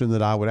question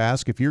that I would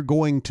ask. If you're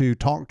going to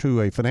talk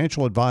to a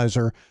financial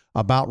advisor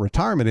about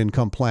retirement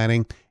income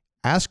planning,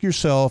 ask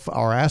yourself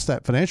or ask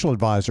that financial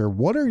advisor,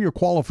 what are your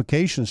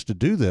qualifications to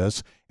do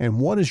this and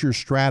what is your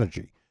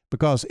strategy?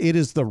 Because it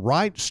is the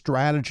right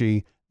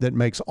strategy that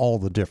makes all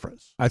the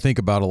difference. I think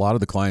about a lot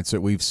of the clients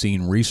that we've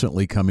seen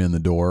recently come in the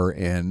door,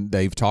 and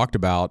they've talked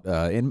about,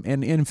 and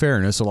in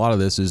fairness, a lot of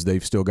this is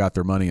they've still got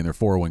their money in their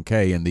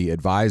 401k, and the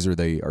advisor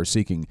they are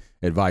seeking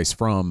advice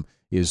from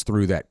is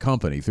through that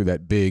company, through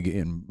that big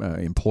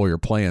employer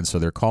plan. So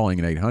they're calling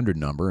an 800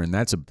 number, and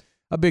that's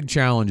a big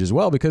challenge as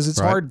well, because it's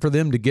hard for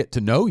them to get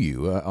to know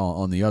you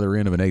on the other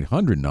end of an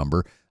 800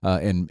 number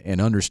and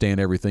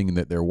understand everything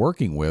that they're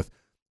working with.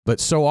 But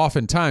so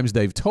oftentimes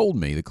they've told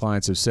me, the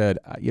clients have said,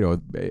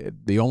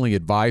 the only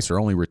advice or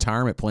only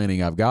retirement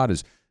planning I've got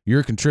is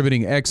you're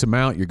contributing X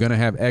amount, you're going to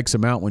have X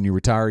amount when you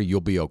retire,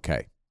 you'll be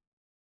okay.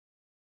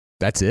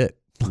 That's it.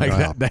 Like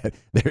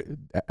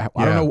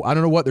Wow. I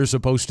don't know what they're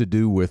supposed to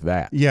do with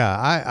that.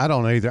 Yeah, I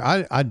don't either.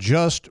 I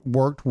just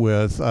worked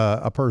with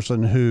a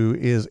person who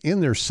is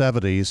in their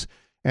 70s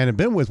and had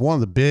been with one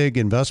of the big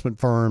investment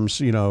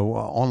firms,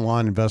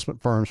 online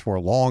investment firms for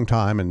a long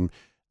time, and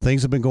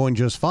things have been going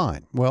just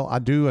fine. Well, I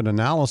do an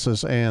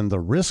analysis, and the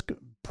risk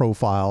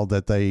profile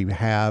that they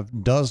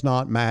have does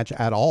not match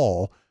at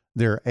all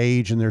their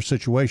age and their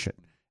situation,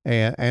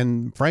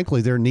 and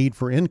frankly, their need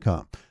for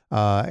income.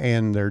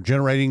 And they're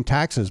generating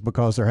taxes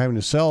because they're having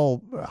to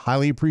sell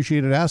highly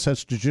appreciated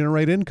assets to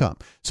generate income.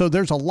 So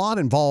there's a lot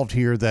involved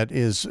here that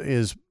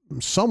is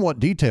somewhat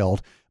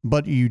detailed,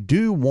 but you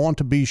do want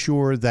to be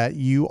sure that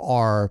you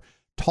are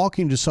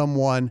talking to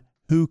someone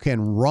who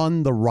can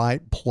run the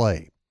right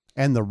play.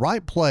 And the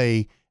right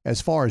play,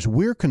 as far as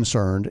we're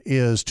concerned,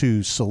 is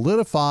to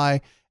solidify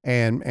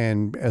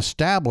and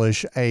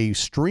establish a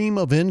stream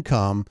of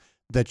income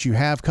that you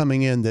have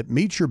coming in that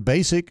meets your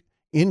basic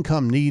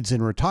income needs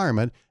in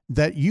retirement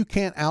that you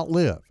can't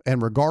outlive.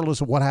 And regardless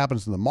of what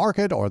happens in the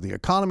market or the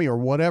economy or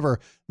whatever,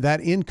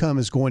 that income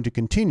is going to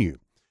continue.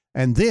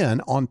 And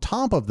then on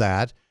top of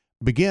that,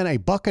 begin a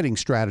bucketing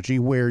strategy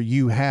where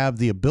you have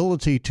the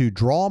ability to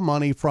draw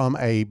money from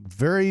a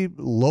very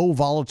low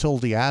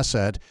volatility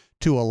asset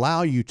to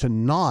allow you to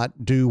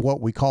not do what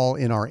we call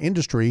in our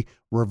industry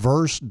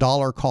reverse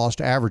dollar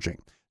cost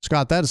averaging.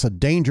 Scott, that is a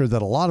danger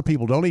that a lot of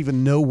people don't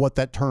even know what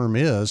that term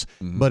is,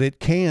 but it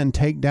can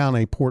take down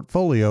a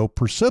portfolio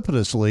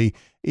precipitously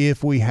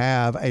if we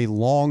have a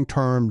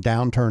long-term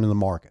downturn in the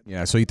market.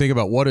 Yeah, so you think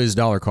about what is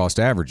dollar cost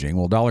averaging.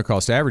 Well, dollar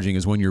cost averaging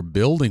is when you're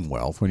building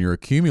wealth, when you're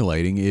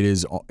accumulating, it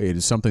is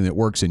something that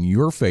works in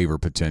your favor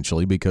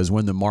potentially, because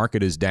when the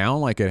market is down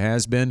like it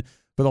has been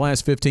for the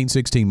last 15,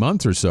 16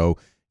 months or so,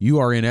 you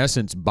are in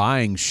essence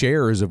buying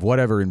shares of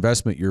whatever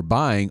investment you're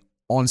buying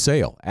on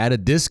sale at a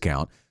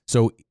discount.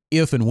 So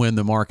if and when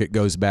the market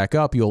goes back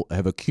up, you'll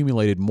have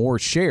accumulated more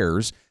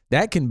shares.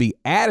 That can be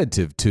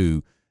additive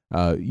to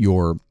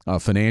your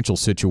financial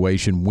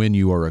situation when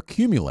you are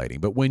accumulating.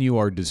 But when you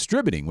are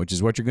distributing, which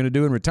is what you're going to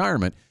do in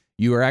retirement,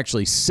 you are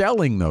actually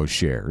selling those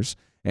shares.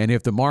 And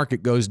if the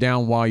market goes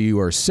down while you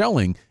are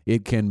selling,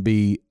 it can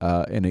be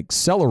an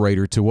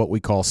accelerator to what we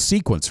call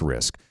sequence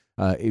risk.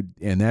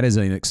 And that is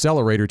an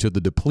accelerator to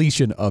the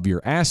depletion of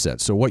your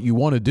assets. So what you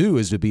want to do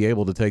is to be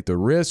able to take the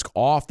risk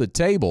off the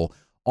table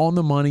on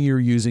the money you're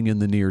using in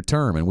the near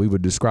term. And we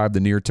would describe the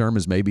near term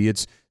as maybe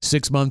it's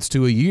 6 months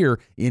to a year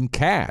in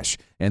cash.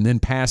 And then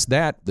past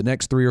that, the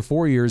next 3 or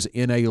 4 years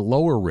in a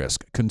lower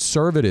risk,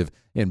 conservative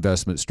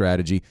investment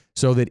strategy,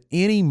 so that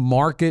any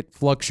market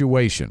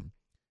fluctuation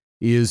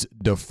is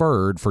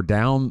deferred for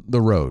down the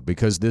road,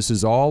 because this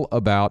is all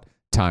about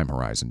time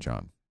horizon,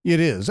 John. It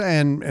is.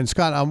 And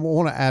Scott, I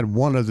want to add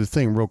one other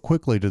thing real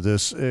quickly to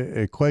this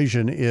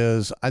equation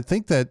is I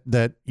think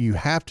that you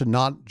have to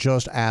not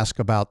just ask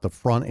about the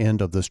front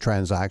end of this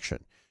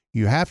transaction.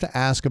 You have to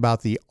ask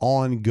about the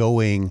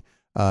ongoing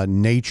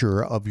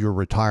nature of your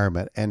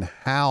retirement and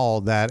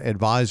how that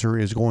advisor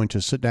is going to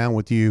sit down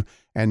with you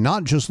and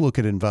not just look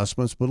at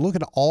investments, but look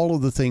at all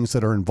of the things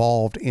that are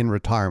involved in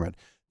retirement.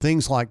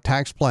 Things like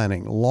tax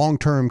planning,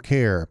 long-term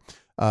care,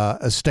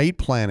 estate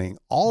planning,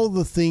 all of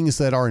the things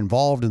that are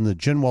involved in the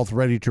Gen Wealth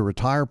Ready to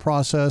Retire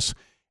process.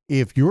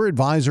 If your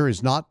advisor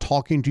is not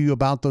talking to you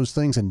about those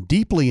things and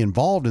deeply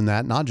involved in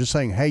that, not just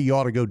saying, hey, you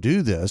ought to go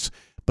do this,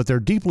 but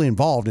they're deeply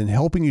involved in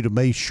helping you to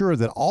make sure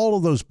that all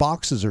of those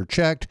boxes are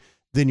checked,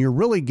 then you're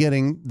really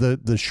getting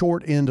the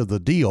short end of the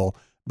deal,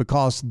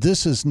 because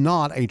this is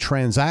not a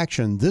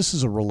transaction. This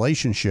is a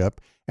relationship,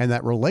 and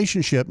that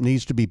relationship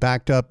needs to be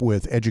backed up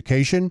with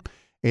education.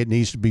 It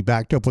needs to be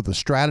backed up with a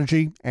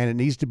strategy, and it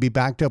needs to be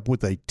backed up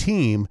with a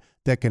team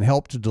that can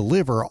help to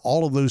deliver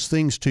all of those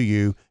things to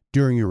you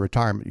during your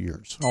retirement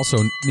years. Also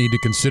need to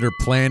consider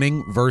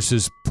planning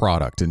versus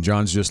product. And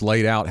John's just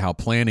laid out how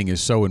planning is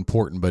so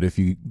important. But if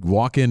you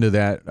walk into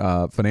that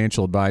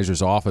financial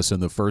advisor's office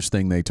and the first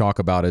thing they talk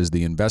about is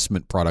the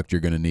investment product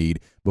you're going to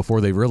need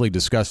before they've really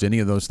discussed any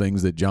of those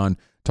things that John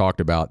talked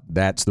about,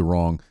 that's the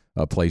wrong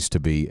place to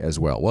be as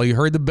well. Well, you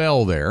heard the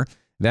bell there.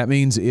 That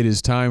means it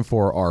is time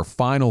for our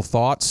final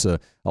thoughts. A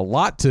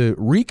lot to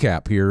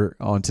recap here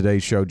on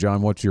today's show.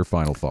 John, what's your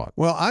final thought?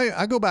 Well,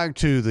 I go back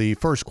to the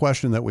first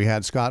question that we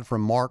had, Scott,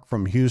 from Mark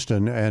from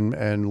Houston,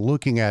 and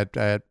looking at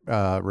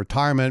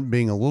retirement,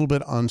 being a little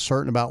bit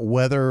uncertain about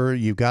whether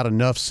you've got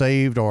enough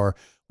saved or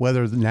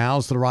whether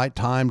now's the right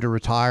time to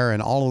retire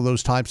and all of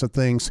those types of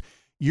things.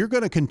 You're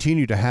going to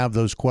continue to have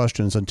those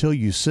questions until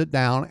you sit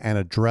down and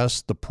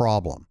address the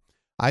problem.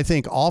 I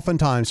think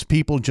oftentimes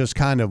people just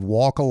kind of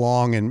walk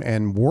along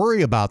and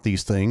worry about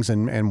these things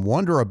and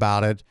wonder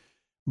about it.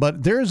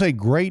 But there's a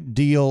great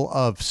deal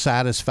of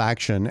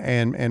satisfaction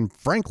and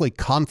frankly,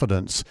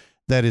 confidence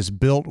that is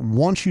built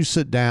once you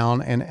sit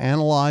down and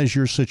analyze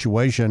your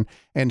situation.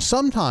 And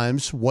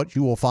sometimes what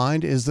you will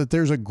find is that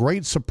there's a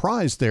great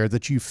surprise there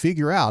that you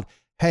figure out,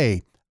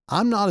 hey,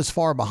 I'm not as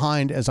far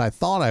behind as I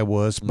thought I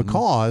was,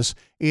 because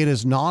it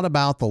is not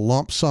about the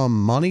lump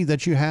sum money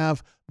that you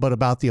have, but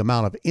about the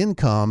amount of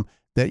income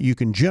that you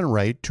can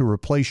generate to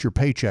replace your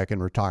paycheck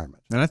in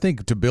retirement. And I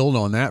think to build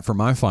on that for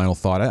my final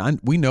thought,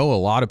 we know a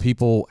lot of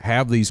people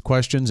have these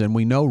questions, and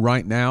we know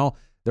right now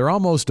they're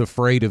almost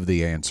afraid of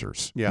the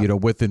answers. Yeah. You know,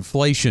 with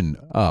inflation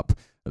up,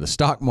 the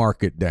stock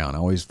market down. I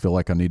always feel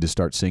like I need to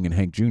start singing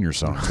Hank Jr.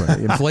 songs.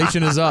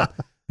 Inflation is up,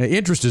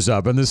 interest is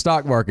up, and the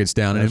stock market's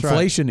down, and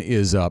inflation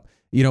is up.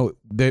 You know,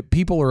 that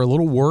people are a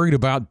little worried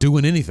about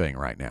doing anything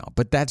right now,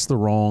 but that's the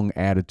wrong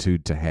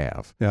attitude to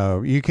have.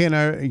 No, you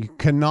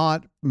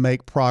cannot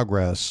make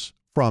progress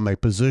from a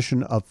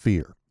position of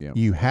fear. Yeah.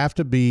 You have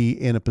to be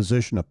in a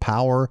position of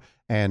power,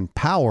 and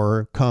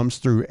power comes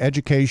through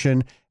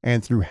education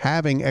and through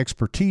having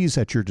expertise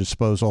at your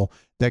disposal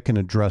that can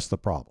address the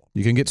problem.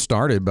 You can get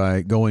started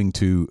by going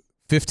to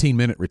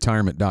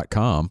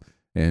 15minuteretirement.com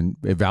and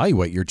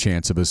evaluate your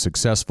chance of a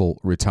successful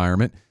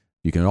retirement.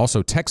 You can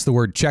also text the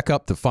word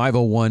checkup to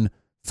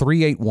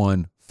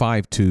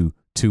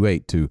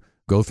 501-381-5228 to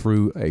go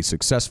through a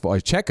successful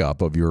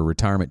checkup of your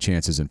retirement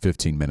chances in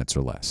 15 minutes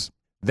or less.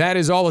 That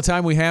is all the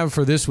time we have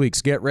for this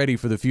week's Get Ready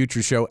for the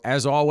Future show.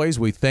 As always,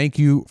 we thank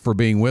you for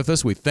being with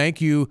us. We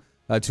thank you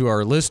to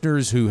our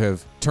listeners who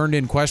have turned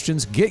in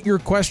questions. Get your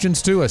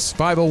questions to us,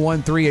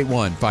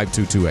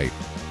 501-381-5228.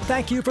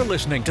 Thank you for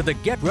listening to the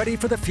Get Ready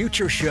for the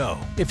Future show.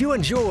 If you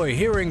enjoy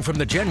hearing from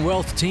the Gen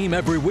Wealth team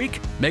every week,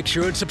 make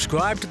sure and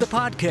subscribe to the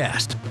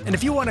podcast. And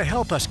if you want to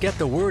help us get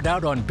the word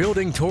out on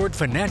building toward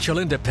financial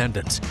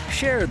independence,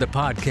 share the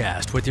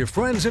podcast with your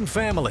friends and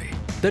family.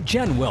 The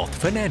Gen Wealth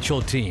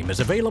financial team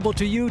is available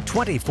to you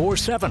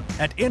 24/7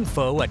 at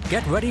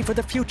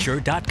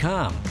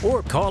info@getreadyforthefuture.com,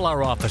 or call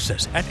our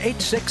offices at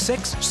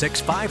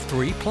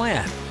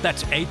 866-653-PLAN.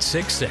 That's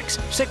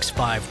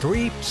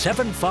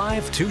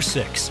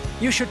 866-653-7526.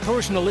 You should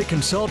personally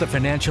consult a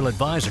financial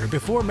advisor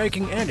before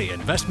making any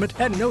investment,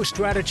 and no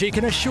strategy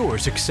can assure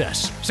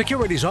success.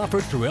 Securities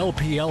offered through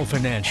LPL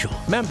Financial.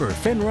 Member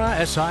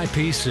FINRA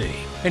SIPC.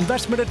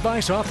 Investment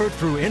advice offered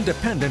through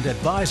Independent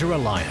Advisor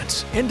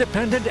Alliance.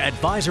 Independent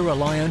Advisor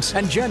Alliance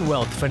and Gen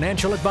Wealth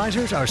Financial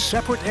Advisors are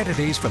separate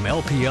entities from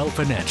LPL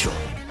Financial.